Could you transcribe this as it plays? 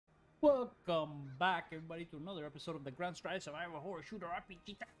Welcome back, everybody, to another episode of the Grand Stride Survival Horror Shooter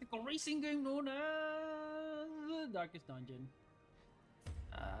RPG Tactical Racing Game known as Darkest Dungeon.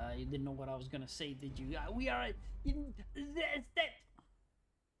 You didn't know what I was gonna say, did you? We are in that.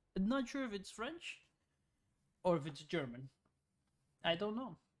 I'm not sure if it's French or if it's German. I don't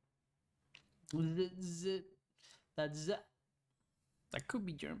know. That's that could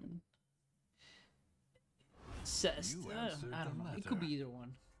be German. I don't know. It could be either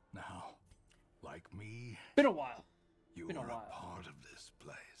one. Now, like me, Been a while. you Been a are while. a part of this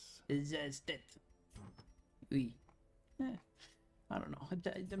place. That. Oui. I don't know. I'm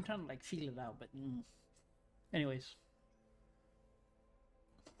trying to like feel it out, but anyways.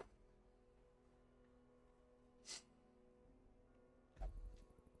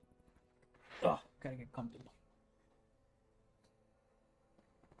 Oh, gotta get comfortable.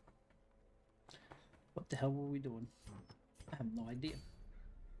 What the hell were we doing? I have no idea.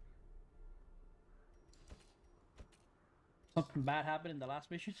 Something bad happened in the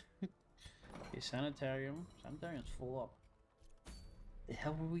last mission. Okay, sanitarium. Sanitarium's full up. The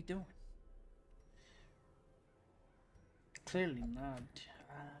hell were we doing? Clearly not.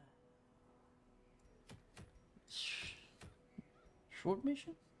 Short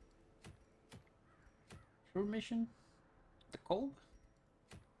mission? Short mission? The Cove?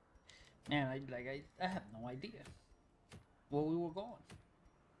 Man, I have no idea where we were going.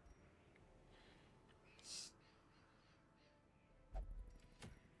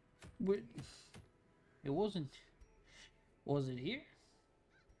 It wasn't. Was it here?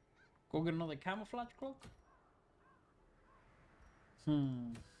 Go get another camouflage cloak?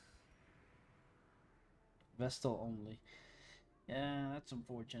 Vestal only. Yeah, that's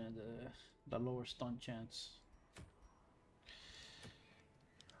unfortunate. The lower stun chance.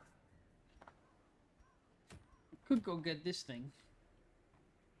 Could go get this thing.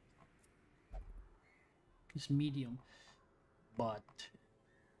 It's medium, but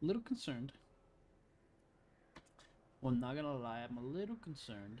a little concerned. Well, I'm not gonna lie, I'm a little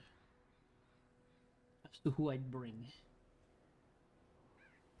concerned as to who I'd bring.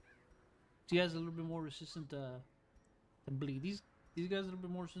 These guys are a little bit more resistant to bleed. These guys are a little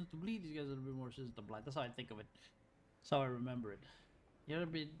bit more resistant to bleed. These guys are a little bit more resistant to blight. That's how I think of it. That's how I remember it. You're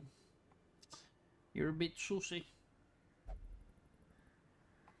a bit sussy.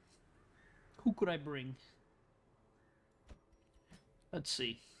 Who could I bring? Let's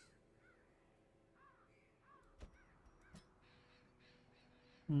see.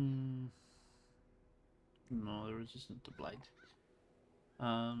 No, they're resistant to blight. Do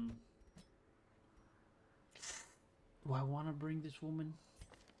I want to bring this woman?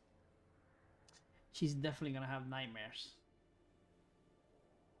 She's definitely gonna have nightmares.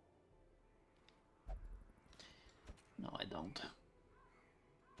 No, I don't.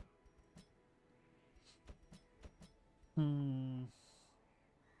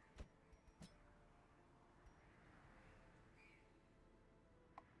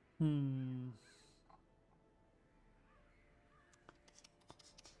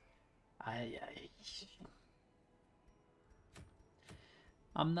 I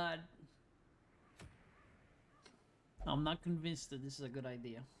I'm not convinced that this is a good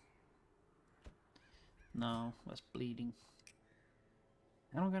idea. No, that's bleeding.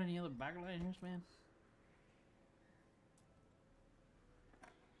 I don't got any other backliners, man.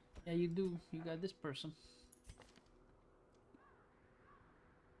 Yeah, you do. You got this person.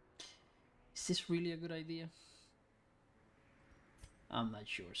 Is this really a good idea? I'm not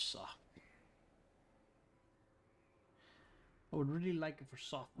sure, Soft. I would really like it for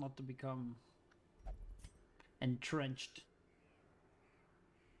Soft not to become entrenched.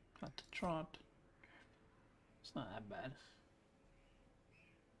 Not to trot. It's not that bad.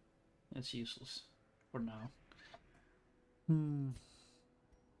 It's useless for now.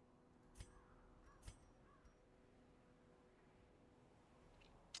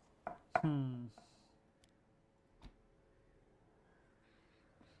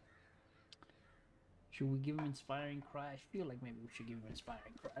 Should we give him Inspiring Cry? I feel like maybe we should give him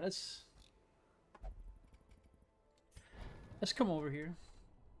Inspiring Cry. Let's come over here.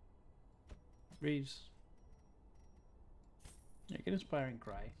 Reeves. Yeah, get Inspiring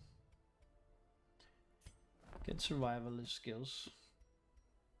Cry. Get Survivalist skills.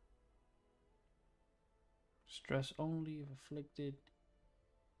 Stress only if afflicted.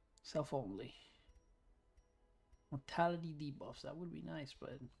 Self only. Mortality debuffs. That would be nice,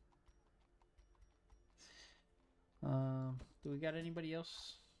 but do we got anybody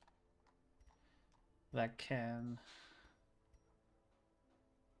else that can?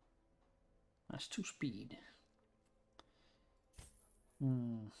 That's 2 speed.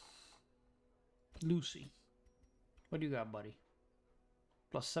 Lucy. What do you got, buddy?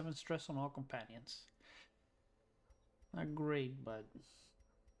 +7 stress on all companions. Not great, but...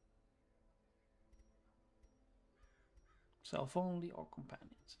 Self only, all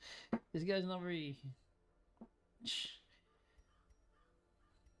companions. This guy's not very... This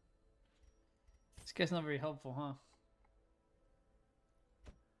guy's not very helpful, huh?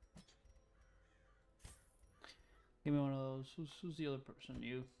 Give me one of those. Who's the other person?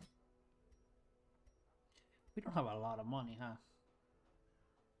 You. We don't have a lot of money, huh?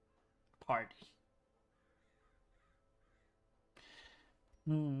 Party.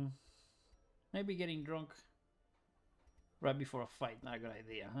 Maybe getting drunk right before a fight. Not a good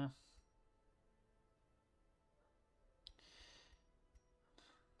idea, huh?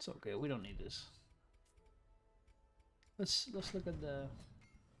 It's okay. We don't need this. Let's look at the...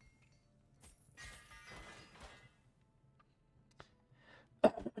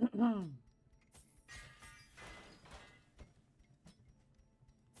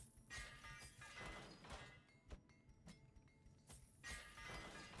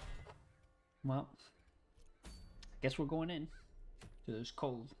 Well, guess we're going in to this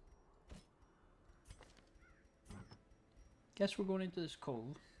cove. Guess we're going into this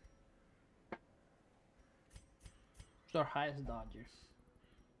cove. It's our highest dodger.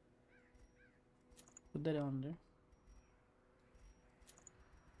 Put that on there.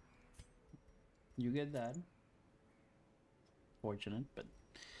 You get that. Fortunate, but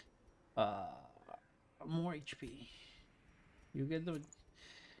more HP. You get the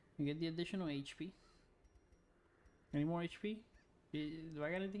additional HP. Any more HP? Do I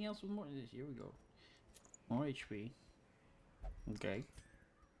got anything else with more? Here we go. More HP. Okay.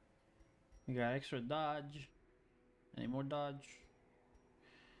 We got extra dodge. Any more dodge?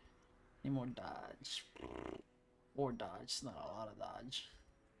 Any more dodge? Or dodge. Not a lot of dodge.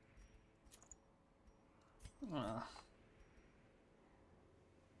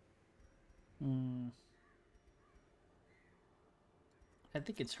 I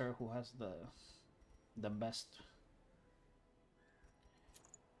think it's her who has the best.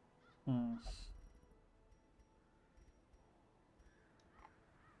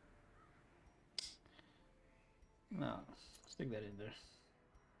 No, stick that in there.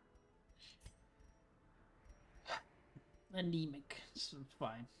 Anemic, it's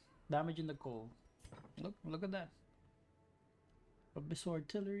fine. Damage in the cold. Look at that. Abyssal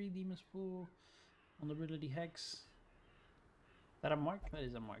Artillery, Demon's Pool, Vulnerability Hex. Is that a mark? That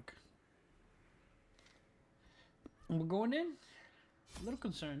is a mark. And we're going in. A little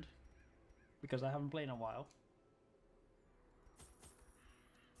concerned because I haven't played in a while.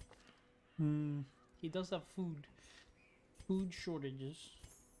 He does have food shortages.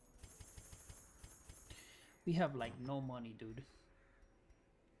 We have like no money, dude.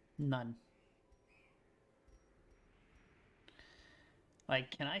 None.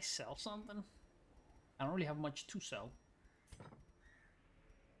 Like, can I sell something? I don't really have much to sell.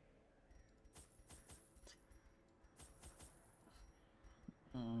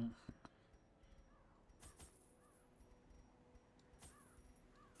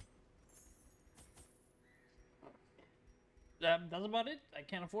 That's about it. I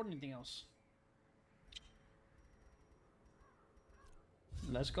can't afford anything else.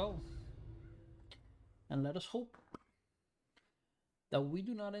 Let's go. And let us hope that we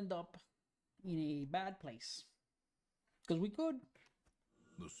do not end up in a bad place. Because we could.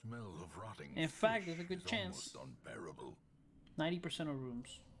 The smell of rotting In fact, fish there's a good is chance. almost unbearable. 90% of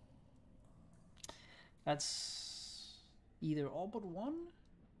rooms. That's either all but one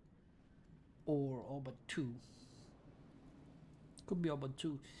or all but two. Could be all but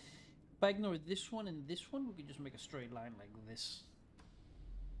two. If I ignore this one and this one, we could just make a straight line like this.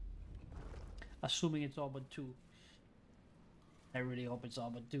 Assuming it's all but two. I really hope it's all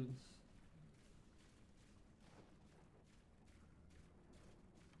but two.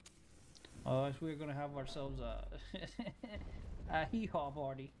 Otherwise, we're gonna have ourselves a hee-haw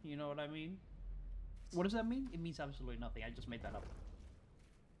party. You know what I mean? What does that mean? It means absolutely nothing. I just made that up.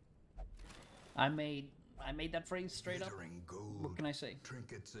 I made that phrase straight up. Gold, what can I say?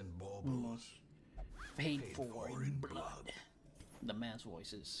 Trinkets and baubles. Paid for in blood. The man's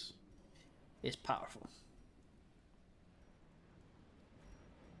voice is powerful.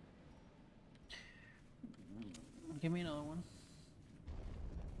 Give me another one.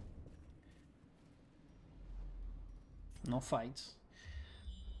 No fights.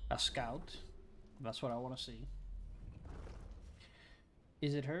 A scout. That's what I want to see.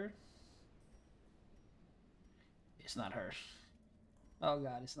 Is it her? It's not her. Oh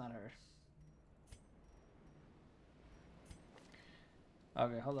god, it's not her.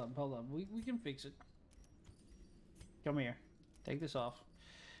 Okay, hold on, hold on. We can fix it. Come here. Take this off.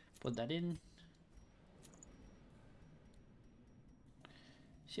 Put that in.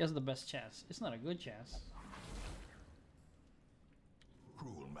 She has the best chance. It's not a good chance.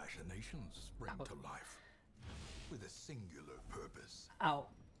 Cruel machinations spring to life with a singular purpose. Ow.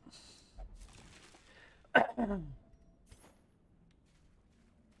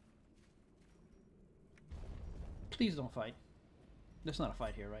 Please don't fight. There's not a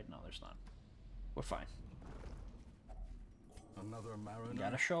fight here right now. There's not. We're fine. Another mariner.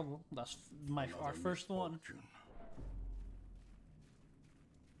 Got a shovel. That's our first one. misfortune.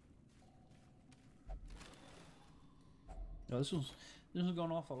 No, this one's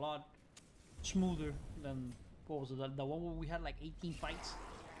going off a lot smoother than what was it? The one where we had like 18 fights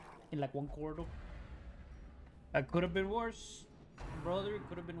in like one corridor. That could have been worse, brother. It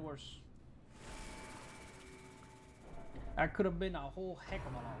could have been worse. That could have been a whole heck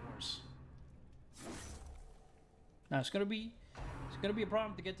of a lot worse. Now it's gonna be a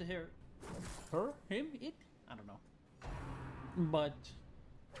problem to get to her, him, it. I don't know. But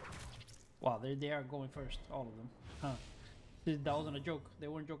wow, they are going first, all of them, huh? That wasn't a joke. They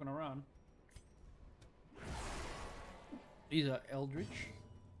weren't joking around. These are Eldritch.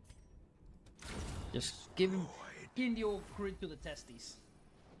 Just give him the old crit to the testes.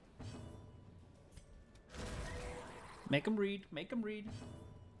 Make him read. Make him read.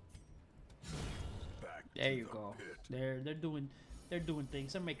 Back There to you the go. pit. They're doing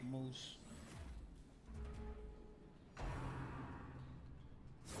things. They're making moves.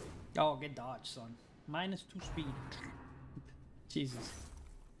 Oh, get dodged, son. -2 speed. Jesus.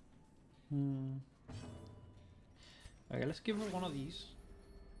 Okay, let's give her one of these.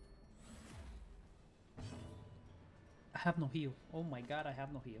 I have no heal. Oh my god, I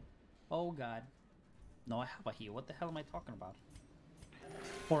have no heal. Oh god. No, I have a heal. What the hell am I talking about?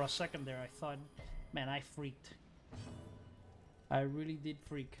 For a second there, I thought, man, I freaked. I really did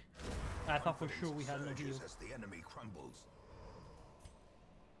freak. I thought for sure we had no heal. Surges as the enemy crumbles.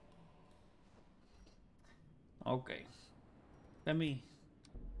 Okay. Let me...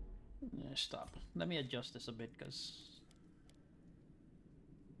 stop. Let me adjust this a bit, because...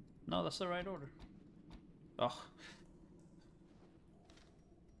 No, that's the right order. Ugh.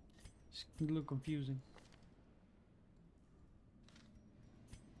 It's a little confusing.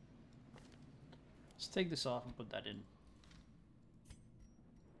 Let's take this off and put that in.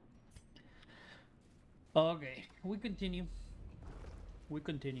 Okay, we continue. We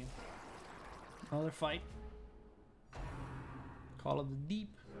continue. Another fight. Call of the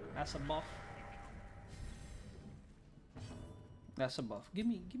Deep. That's a buff. That's a buff. Give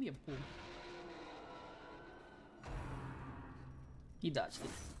me a pull. He dodged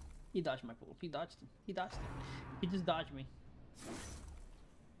it. He dodged my pull. He dodged it. He dodged it. He just dodged me.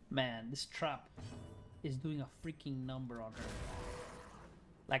 Man, this trap is doing a freaking number on her.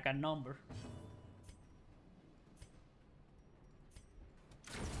 Like a number.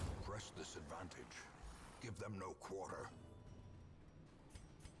 Press this advantage. Give them no quarter.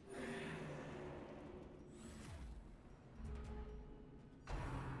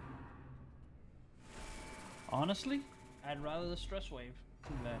 Honestly, I'd rather the stress wave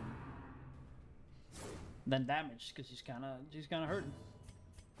than damage, because she's kind of hurting.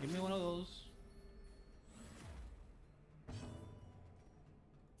 Give me one of those.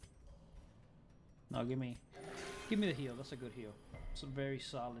 No, give me the heal. That's a good heal. It's a very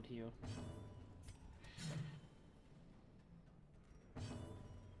solid heal.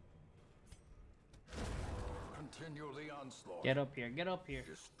 Continue the onslaught. Get up here. Get up here.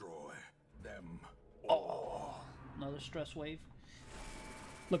 Destroy them. Oh, another stress wave.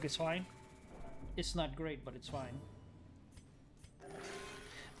 Look, it's fine. It's not great, but it's fine.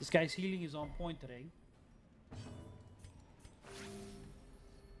 This guy's healing is on point today.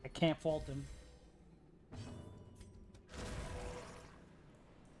 I can't fault him.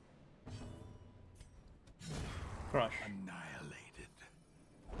 Crush. Annihilated.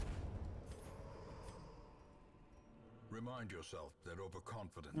 Remind yourself that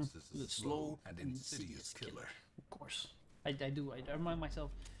overconfidence is a slow and insidious killer. Of course. I do. I remind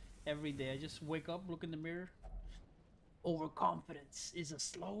myself every day. I just wake up, look in the mirror. Overconfidence is a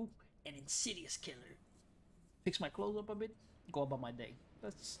slow and insidious killer. Fix my clothes up a bit, go about my day.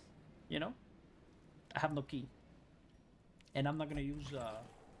 That's, you know, I have no key. And I'm not gonna use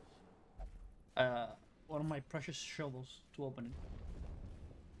one of my precious shovels to open it.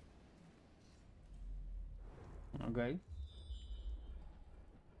 Okay.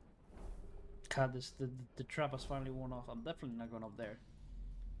 God, the trap has finally worn off. I'm definitely not going up there.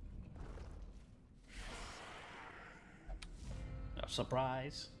 Oh,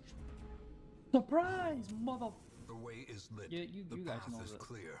 Surprise. Surprise, mother... The way is lit. You the guys path know is this.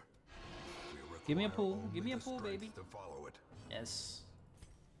 clear. We Give me a require pull. Give only me a the pull, strength baby. to follow it. Yes.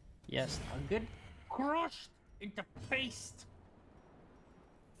 Yes, now good. Crushed into paste.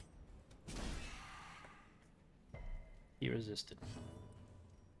 He resisted.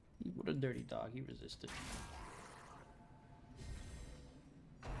 What a dirty dog. He resisted.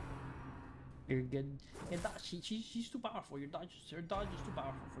 You're good. And she's too powerful. Her dodge is too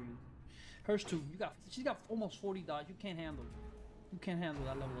powerful for you. Hers too. She's got almost 40 dodge. You can't handle. You can't handle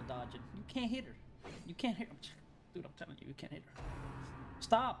that level of dodging. You can't hit her. You can't hit her. Dude, I'm telling you, you can't hit her.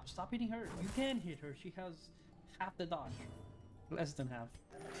 Stop hitting her. You can hit her. She has half the dodge. Less than half.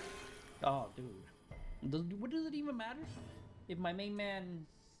 Oh, dude. What does it even matter? If my main man...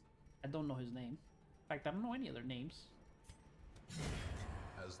 I don't know his name. In fact, I don't know any other names.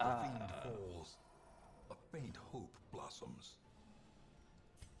 As the fiend falls, a faint hope blossoms.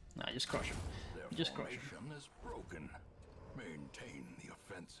 Nah, just crush him. Their Just crush him. formation is broken. Maintain the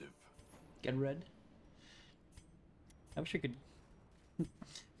offensive. Get red. I wish I could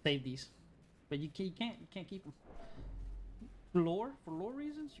save these, but you can't keep them. For lore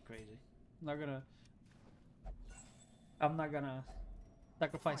reasons, you're crazy. I'm not gonna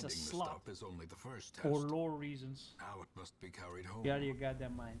sacrifice Finding a the slot stuff is only the first test. for lore reasons. Now it must be carried home. Get out of your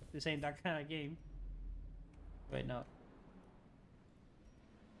goddamn mind. This ain't that kind of game. Wait, no.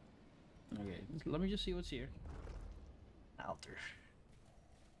 Okay, let me just see what's here. Altar.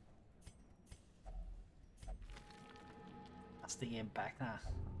 That's the impact, huh?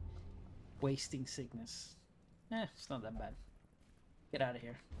 Wasting sickness. It's not that bad. Get out of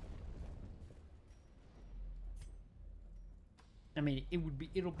here. I mean,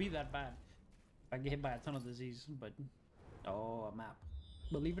 it'll be that bad if I get hit by a ton of disease, but oh, a map.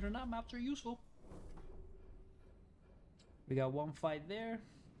 Believe it or not, maps are useful. We got one fight there.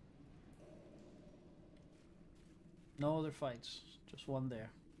 No other fights, just one there.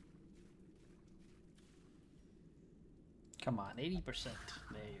 Come on, 80%.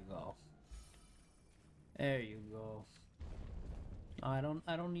 There you go. There you go. I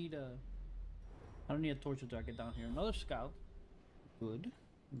don't need a torture jacket down here. Another scout. Good.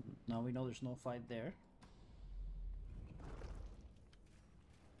 Now we know there's no fight there.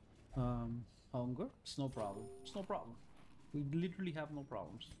 Hunger? It's no problem. It's no problem. We literally have no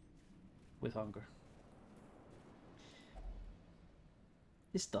problems with hunger.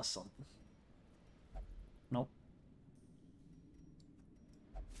 This does something. Nope.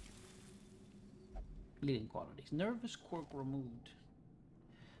 Leading qualities. Nervous quirk removed.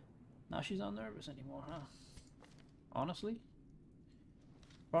 Now she's not nervous anymore, huh? Honestly?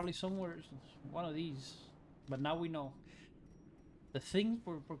 Probably somewhere, one of these. But now we know. The things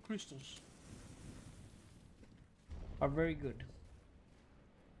for crystals are very good.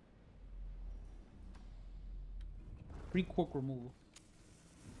 Free quirk removal.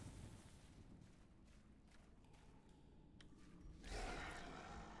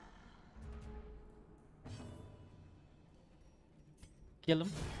 Kill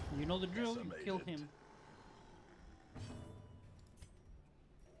him. You know the drill. You kill him.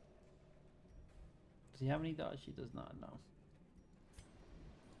 Does he have any dodge? He does not, no.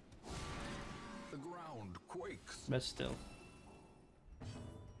 The ground quakes. But still.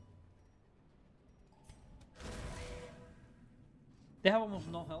 They have almost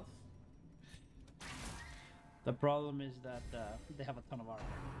no health. The problem is that they have a ton of armor.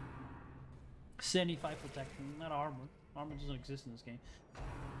 75 protection, not armor. Armor doesn't exist in this game.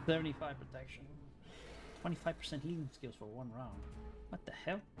 75 protection. 25% healing skills for one round. What the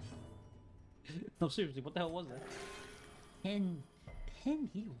hell? No, seriously, what the hell was that? 10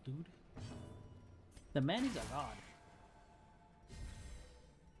 heal, dude. The man is a god.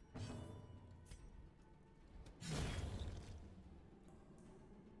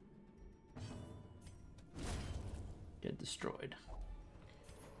 Get destroyed.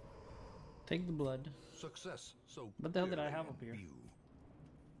 Take the blood. Success. So what the hell did I clearly have in up here? view.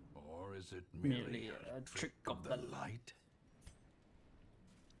 Or is it Merely a trick of the light.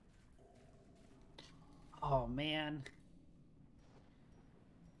 Oh man.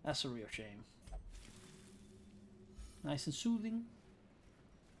 That's a real shame. Nice and soothing.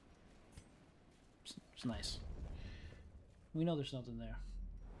 It's nice. We know there's nothing there.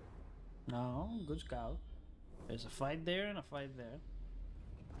 No, good scout. There's a fight there and a fight there.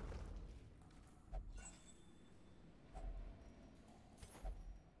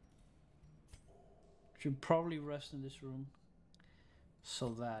 Should probably rest in this room so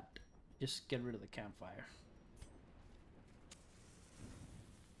that just get rid of the campfire.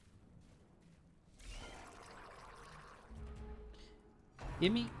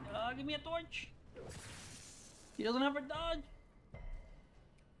 Give me a torch. He doesn't have a dodge.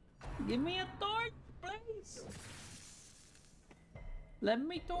 Give me a torch, please. Let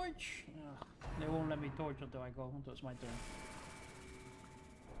me torch. Ugh, they won't let me torch until I go, until it's my turn.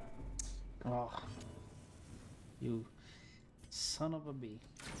 Oh, you son of a bee.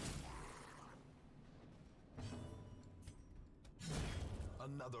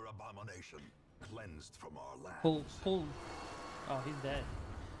 Another abomination cleansed from our land. Pull. Oh, he's dead.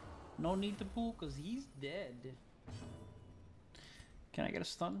 No need to pull, because he's dead. Can I get a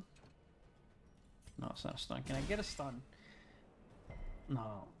stun? No, it's not a stun. Can I get a stun?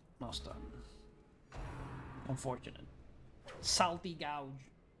 No, no stun. Unfortunate. Salty gouge.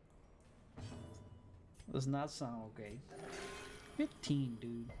 Does not sound okay. 15,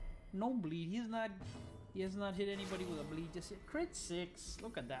 dude. No bleed. He has not hit anybody with a bleed just yet. Crit 6.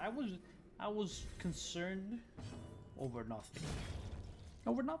 Look at that. I was concerned over nothing.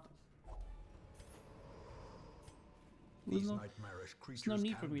 Over nothing. These nightmarish creatures There's no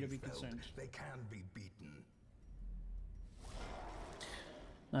need for can me to be felled. concerned. They can be beaten.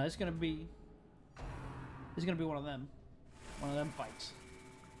 No, it's gonna be one of them. One of them fights.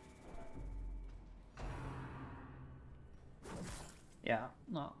 Yeah,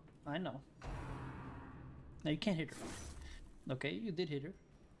 no, I know. Now you can't hit her. Okay, you did hit her.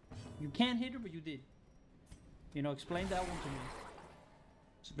 You can't hit her, but you did. You know, explain that one to me.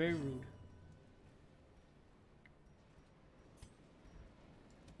 It's very rude.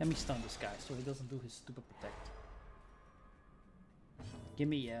 Let me stun this guy so he doesn't do his stupid protect. Give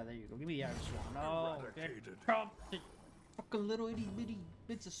me, yeah, there you go. Give me the Iron Swan. No, get dropped. Fucking little itty bitty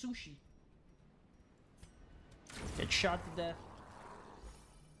bits of sushi. Get shot to death.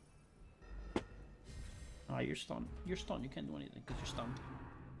 Ah, you're stunned. You're stunned. You can't do anything because you're stunned.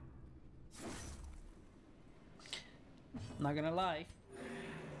 Not gonna lie.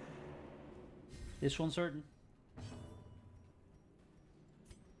 This one's certain.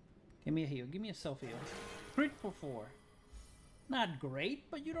 Give me a heal. Give me a self heal. Crit for 4. Not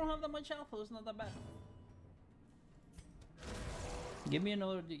great, but you don't have that much alpha. It's not that bad. Give me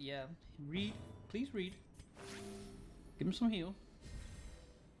another. Yeah. Read. Please read. Give him some heal.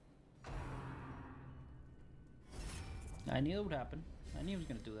 I knew it would happen. I knew he was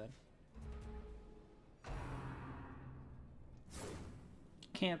gonna do that.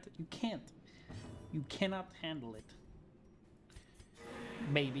 You cannot handle it.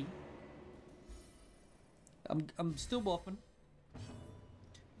 Baby. I'm still buffing.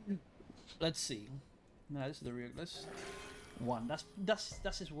 Let's see. No, this is the real. Let's 1.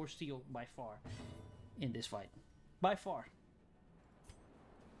 That's his worst heal by far in this fight. By far.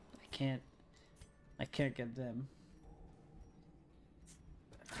 I can't get them.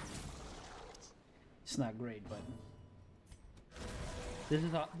 It's not great, but this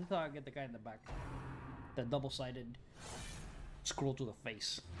is how I get the guy in the back. The double-sided scroll to the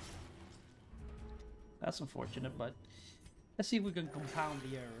face. That's unfortunate, but let's see if we can compound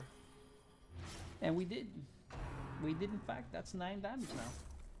the error. And we did. We did, in fact. That's 9 damage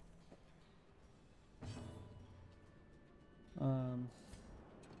now.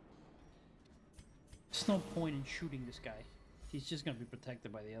 There's no point in shooting this guy. He's just gonna be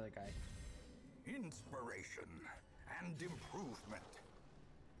protected by the other guy. Inspiration and improvement.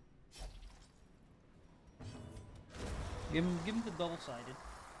 Give him the double-sided.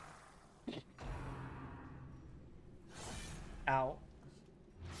 Ow.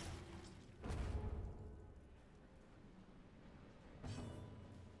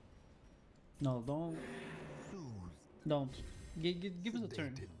 No, don't. Don't. Give us a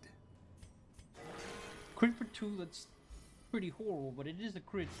turn. Crit for 2, that's pretty horrible, but it is a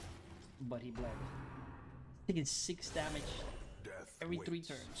crit. But he bled. Taking 6 damage every 3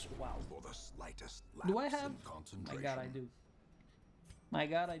 turns. Wow. For the slightest Do I lapse have? in concentration. My god, I do. My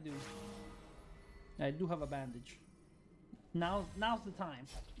god, I do. I do have a bandage. Now's the time.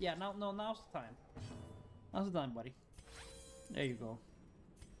 Yeah, now's the time. Now's the time, buddy. There you go.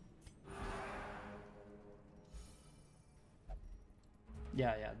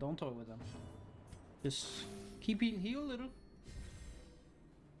 Yeah, don't toy with them. Just keep heal a little.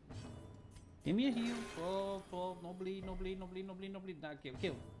 Give me a heal. 12, no bleed. Now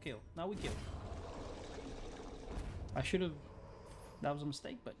kill. Now we kill. I should have. That was a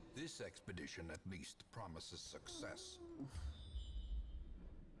mistake, but. This expedition at least promises success.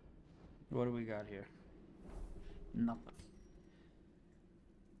 What do we got here? Nothing.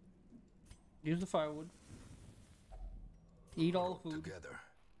 Use the firewood. Eat all the food. Together,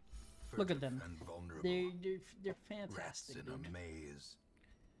 Look at them. and vulnerable. They're fantastic. Rats in Dude. a maze.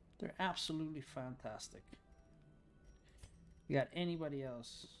 They're absolutely fantastic. We got anybody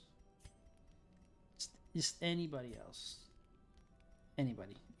else? Just anybody else?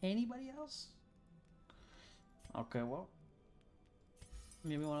 Anybody? Anybody else? Okay, well.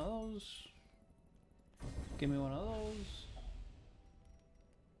 Give me one of those. Give me one of those.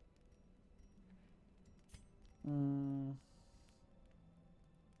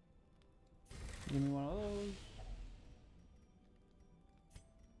 Give me one of those.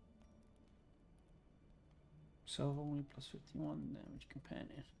 Self only plus 51 damage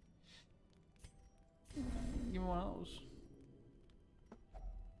companion. Give me one of those.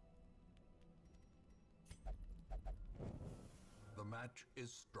 The match is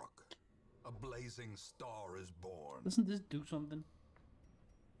struck. A blazing star is born. Doesn't this do something?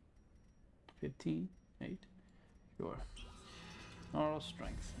 15, 8. Sure. Moral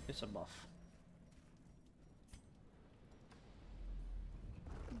strength. It's a buff.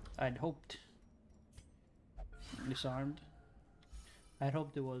 I'd hoped. Disarmed. I'd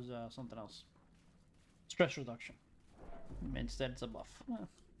hoped it was something else. Stress reduction. Instead, it's a buff.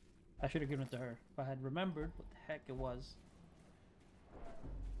 I should have given it to her if I had remembered what the heck it was.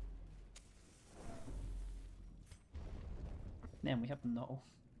 Damn, we have to know.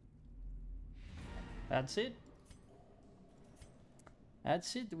 That's it.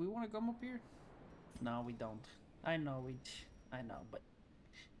 That's it. Do we want to come up here? No, we don't. I know, but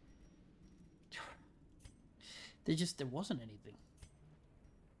there wasn't anything.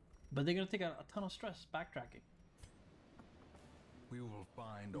 But they're gonna take a ton of stress backtracking. We will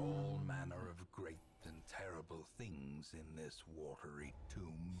find all manner of great and terrible things in this watery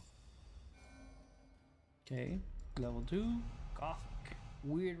tomb. Okay, level 2, Gothic,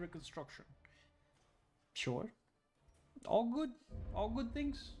 weird reconstruction. Sure. All good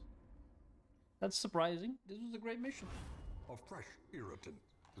things. That's surprising. This was a great mission. A fresh irritant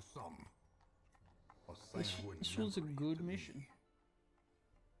to some. This was a good mission.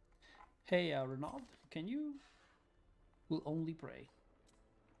 Hey, Renaud, can you? Will only pray.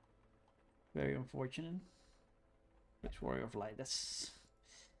 Very unfortunate. Which Warrior of Light? That's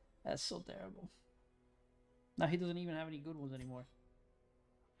so terrible. Now he doesn't even have any good ones anymore.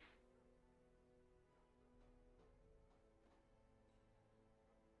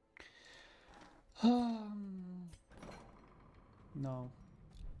 No.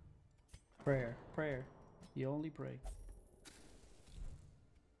 Prayer. You only pray.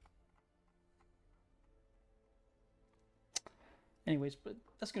 Anyways, but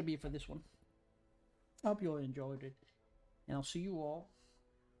that's gonna be it for this one. I hope you all enjoyed it. And I'll see you all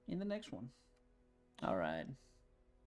in the next one. Alright.